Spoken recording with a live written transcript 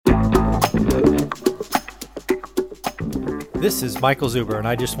This is Michael Zuber, and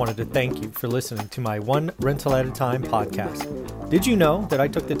I just wanted to thank you for listening to my One Rental at a Time podcast. Did you know that I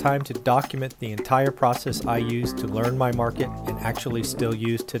took the time to document the entire process I used to learn my market and actually still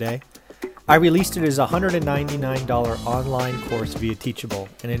use today? I released it as a $199 online course via Teachable,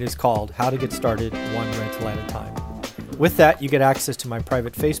 and it is called How to Get Started One Rental at a Time. With that, you get access to my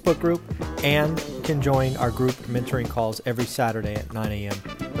private Facebook group and can join our group mentoring calls every Saturday at 9 a.m.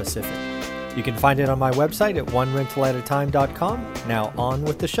 Pacific. You can find it on my website at onerentalatatime.com. Now on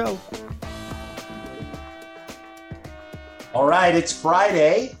with the show. All right, it's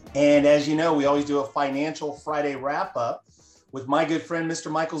Friday, and as you know, we always do a Financial Friday wrap-up with my good friend, Mr.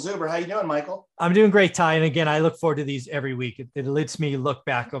 Michael Zuber. How you doing, Michael? I'm doing great, Ty. And again, I look forward to these every week. It lets me look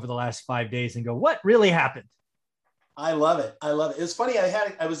back over the last 5 days and go, what really happened? I love it. I love it. It's funny.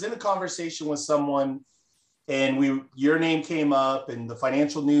 I was in a conversation with someone, and your name came up in the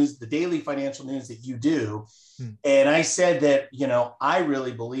financial news, the daily financial news that you do. And I said that, I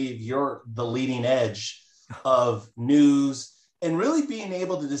really believe you're the leading edge of news and really being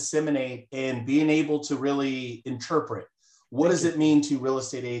able to disseminate and being able to really interpret. What does it mean to real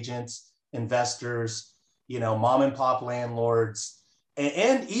estate agents, investors, mom and pop landlords,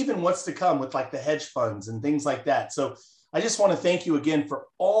 and even what's to come with like the hedge funds and things like that. So I just want to thank you again for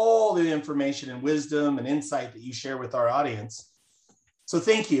all the information and wisdom and insight that you share with our audience. So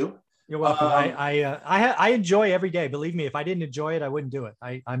thank you. You're welcome. I enjoy every day. Believe me, if I didn't enjoy it, I wouldn't do it.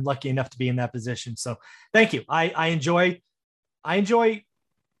 I'm lucky enough to be in that position. So thank you. I enjoy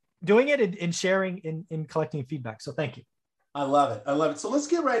doing it and sharing and collecting feedback. So thank you. I love it. I love it. So let's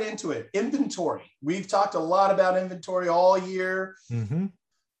get right into it. Inventory. We've talked a lot about inventory all year. Mm-hmm.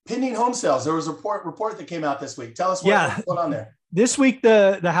 Pending home sales. There was a report that came out this week. Tell us what's going on there. This week,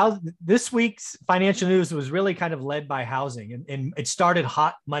 this week's financial news was really kind of led by housing, and it started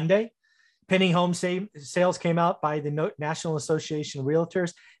hot Monday. Pending home sales came out by the National Association of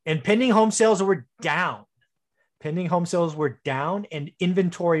Realtors, and pending home sales were down. Pending home sales were down, and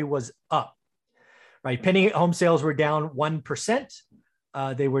inventory was up. Right, pending home sales were down 1%.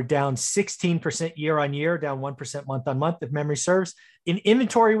 They were down 16% year on year, down 1% month on month, if memory serves. In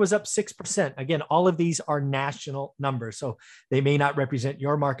inventory was up 6%. Again, all of these are national numbers, so they may not represent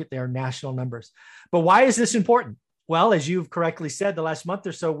your market. They are national numbers. But why is this important? Well, as you've correctly said, the last month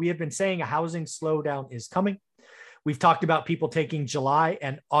or so, we have been saying a housing slowdown is coming. We've talked about people taking July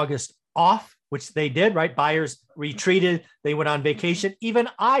and August off, which they did, right? Buyers retreated. They went on vacation. Even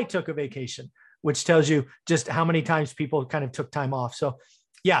I took a vacation, which tells you just how many times people kind of took time off. So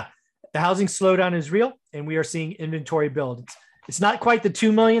yeah, the housing slowdown is real, and we are seeing inventory build. It's not quite the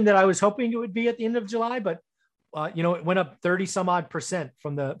 2 million that I was hoping it would be at the end of July, but it went up 30 some odd percent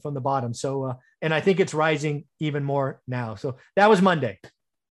from the bottom. So, and I think it's rising even more now. So that was Monday.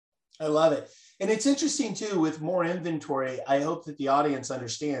 I love it. And it's interesting too, with more inventory, I hope that the audience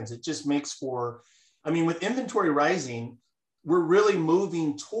understands it just makes with inventory rising, we're really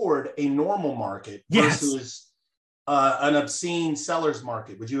moving toward a normal market versus an obscene seller's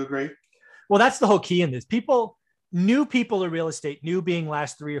market. Would you agree? Well, that's the whole key in this. New people to real estate, new being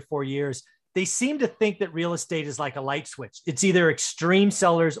last 3 or 4 years, they seem to think that real estate is like a light switch. It's either extreme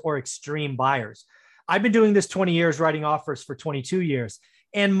sellers or extreme buyers. I've been doing this 20 years, writing offers for 22 years.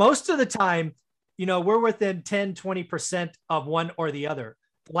 And most of the time, we're within 10, 20% of one or the other.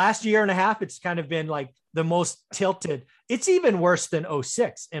 Last year and a half, it's kind of been like the most tilted. It's even worse than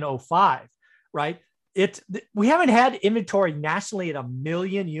 06 and 05, right? We haven't had inventory nationally at 1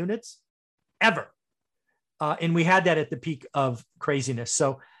 million units ever. And we had that at the peak of craziness.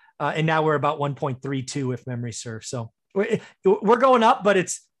 So, and now we're about 1.32 if memory serves. So we're going up, but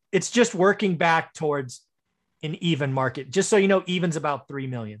it's just working back towards an even market. Just so you know, even's about 3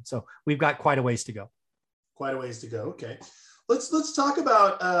 million. So we've got quite a ways to go. Quite a ways to go. Okay. Let's talk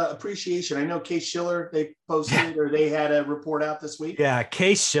about appreciation. I know Case-Shiller, they posted or they had a report out this week. Yeah,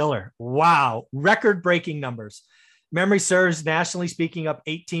 Case-Shiller. Wow. Record-breaking numbers. Memory serves, nationally speaking, up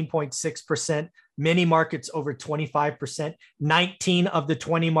 18.6%. Many markets over 25%. 19 of the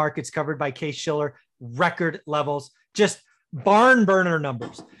 20 markets covered by Case-Shiller, record levels. Just barn burner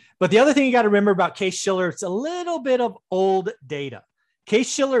numbers. But the other thing you got to remember about Case-Shiller, it's a little bit of old data.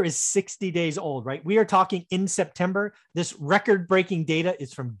 Case-Shiller is 60 days old, right? We are talking in September. This record-breaking data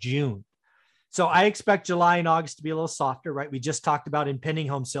is from June. So I expect July and August to be a little softer, right? We just talked about impending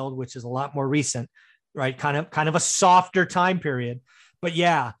home sales, which is a lot more recent, right? Kind of a softer time period. But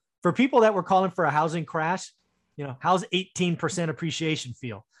yeah, for people that were calling for a housing crash, how's 18% appreciation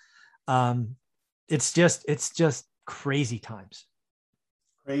feel? It's just crazy times.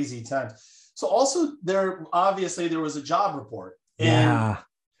 Crazy times. So also there was a job report. And yeah.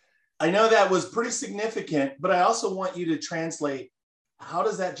 I know that was pretty significant, but I also want you to translate, how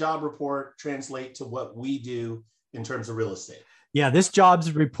does that job report translate to what we do in terms of real estate? Yeah, this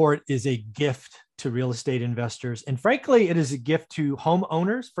jobs report is a gift to real estate investors. And frankly, it is a gift to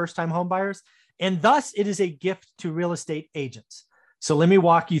homeowners, first-time home buyers, and thus it is a gift to real estate agents. So let me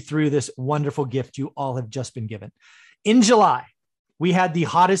walk you through this wonderful gift you all have just been given. In July, we had the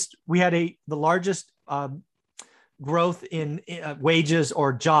largest growth in wages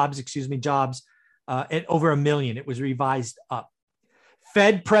or jobs, at over 1 million. It was revised up.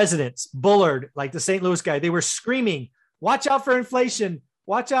 Fed presidents, Bullard, like the St. Louis guy, they were screaming, watch out for inflation.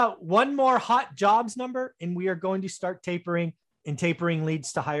 Watch out. One more hot jobs number, and we are going to start tapering, and tapering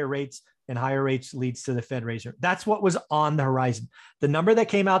leads to higher rates, and higher rates leads to the Fed raiser. That's what was on the horizon. The number that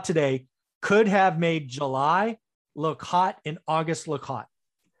came out today could have made July look hot and August look hot.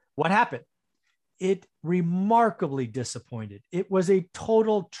 What happened? It remarkably disappointed. It was a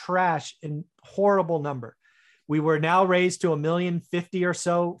total trash and horrible number. We were now raised to 1,050,000 or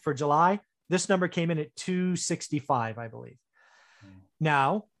so for July. This number came in at 265, I believe.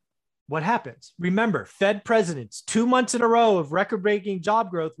 Now, what happens? Remember, Fed presidents, 2 months in a row of record-breaking job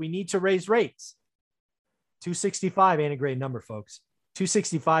growth, we need to raise rates. 265 ain't a great number, folks.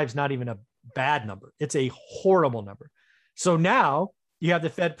 265 is not even a bad number. It's a horrible number. So now you have the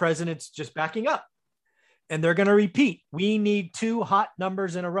Fed presidents just backing up, and they're going to repeat. We need 2 hot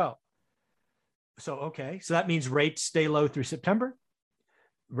numbers in a row. So, okay. So that means rates stay low through September.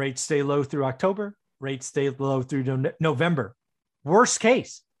 Rates stay low through October. Rates stay low through November. Worst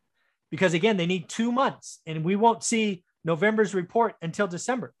case, because again, they need 2 months, and we won't see November's report until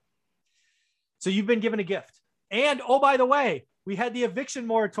December. So you've been given a gift. And oh, by the way, we had the eviction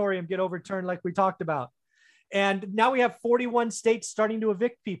moratorium get overturned like we talked about. And now we have 41 states starting to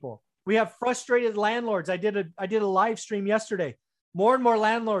evict people. We have frustrated landlords. I did a live stream yesterday. More and more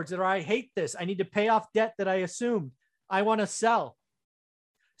landlords that are, I hate this. I need to pay off debt that I assumed. I want to sell.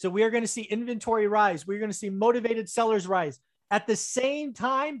 So we are going to see inventory rise. We're going to see motivated sellers rise at the same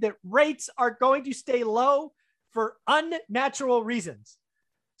time that rates are going to stay low for unnatural reasons.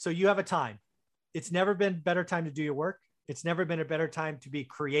 So you have a time. It's never been a better time to do your work. It's never been a better time to be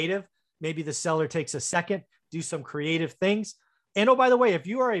creative. Maybe the seller takes a second, do some creative things. And oh, by the way, if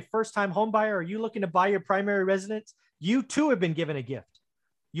you are a first-time home buyer, or you looking to buy your primary residence, you too have been given a gift.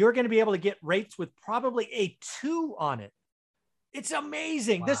 You're going to be able to get rates with probably a 2 on it. It's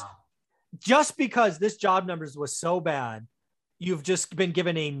amazing. Wow. Just because this job numbers was so bad, you've just been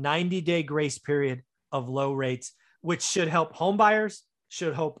given a 90-day grace period of low rates, which should help home buyers,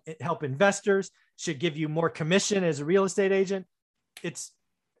 should help investors, should give you more commission as a real estate agent. It's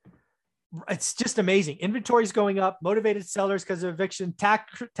just amazing. Inventory's going up, motivated sellers because of eviction,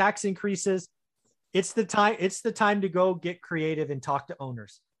 tax increases. It's the time to go get creative and talk to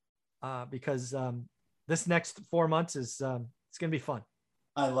owners because this next 4 months is it's going to be fun.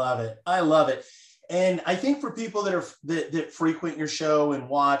 I love it. I love it. And I think for people that frequent your show and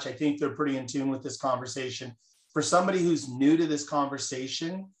watch, I think they're pretty in tune with this conversation. For somebody who's new to this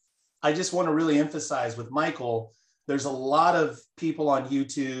conversation, I just want to really emphasize with Michael, there's a lot of people on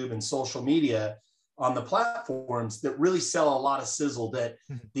YouTube and social media on the platforms that really sell a lot of sizzle, that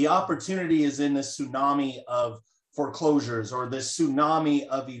the opportunity is in this tsunami of foreclosures or this tsunami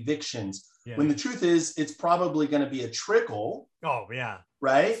of evictions. Yeah. When the truth is, it's probably going to be a trickle. Oh, yeah.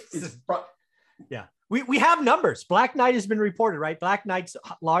 Right? Yeah. We have numbers. Black Knight has been reported, right? Black Knight's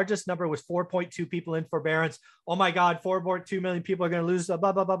largest number was 4.2 people in forbearance. Oh my God, 4.2 million people are going to lose,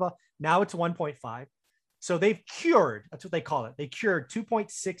 blah, blah, blah, blah. Now it's 1.5. So they've cured, that's what they call it. They cured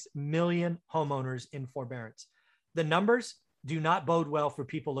 2.6 million homeowners in forbearance. The numbers do not bode well for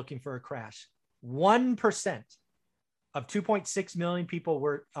people looking for a crash. 1% of 2.6 million people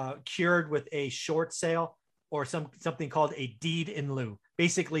were cured with a short sale or something called a deed in lieu.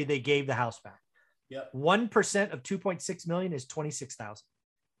 Basically, they gave the house back. Yep. 1% of 2.6 million is 26,000.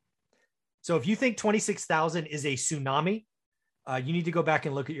 So if you think 26,000 is a tsunami, you need to go back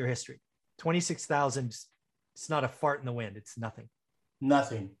and look at your history. 26,000, it's not a fart in the wind. It's nothing.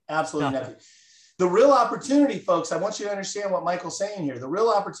 Nothing. Absolutely nothing. The real opportunity, folks, I want you to understand what Michael's saying here. The real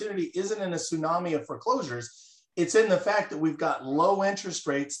opportunity isn't in a tsunami of foreclosures. It's in the fact that we've got low interest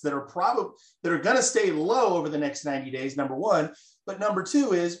rates that are going to stay low over the next 90 days, number one. But number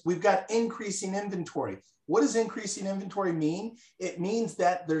two is we've got increasing inventory. What does increasing inventory mean? It means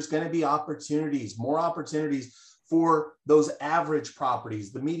that there's going to be opportunities, more opportunities for those average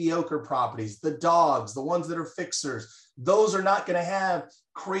properties, the mediocre properties, the dogs, the ones that are fixers. Those are not going to have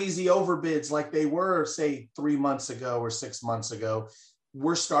crazy overbids like they were, say, 3 months ago or 6 months ago.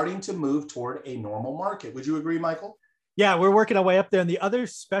 We're starting to move toward a normal market. Would you agree, Michael? Yeah, we're working our way up there. And the other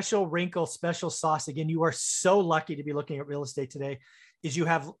special wrinkle, special sauce, again, you are so lucky to be looking at real estate today, is you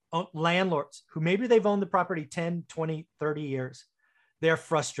have landlords who maybe they've owned the property 10, 20, 30 years. They're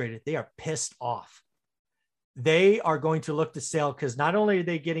frustrated. They are pissed off. They are going to look to sell because not only are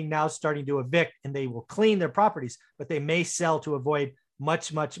they getting now starting to evict and they will clean their properties, but they may sell to avoid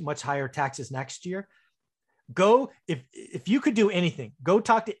much, much, much higher taxes next year. Go, if you could do anything, go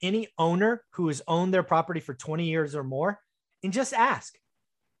talk to any owner who has owned their property for 20 years or more and just ask.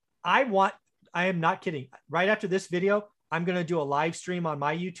 I am not kidding. Right after this video, I'm going to do a live stream on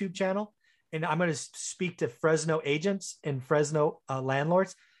my YouTube channel, and I'm going to speak to Fresno agents and Fresno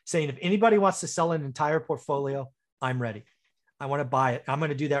landlords saying, if anybody wants to sell an entire portfolio, I'm ready. I want to buy it. I'm going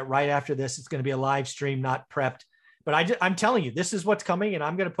to do that right after this. It's going to be a live stream, not prepped. But I'm telling you, this is what's coming, and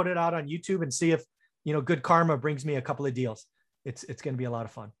I'm going to put it out on YouTube and see if, good karma brings me a couple of deals. It's going to be a lot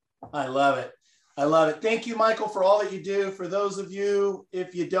of fun. I love it. I love it. Thank you, Michael, for all that you do. For those of you,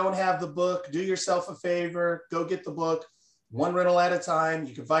 if you don't have the book, do yourself a favor, go get the book, one rental at a time.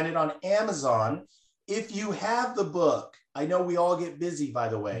 You can find it on Amazon. If you have the book, I know we all get busy, by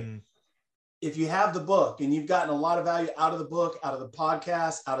the way. If you have the book and you've gotten a lot of value out of the book, out of the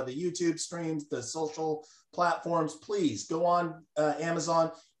podcast, out of the YouTube streams, the social platforms, please go on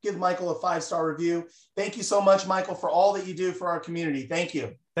Amazon. Give Michael a 5-star review. Thank you so much, Michael, for all that you do for our community. Thank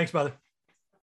you. Thanks, brother.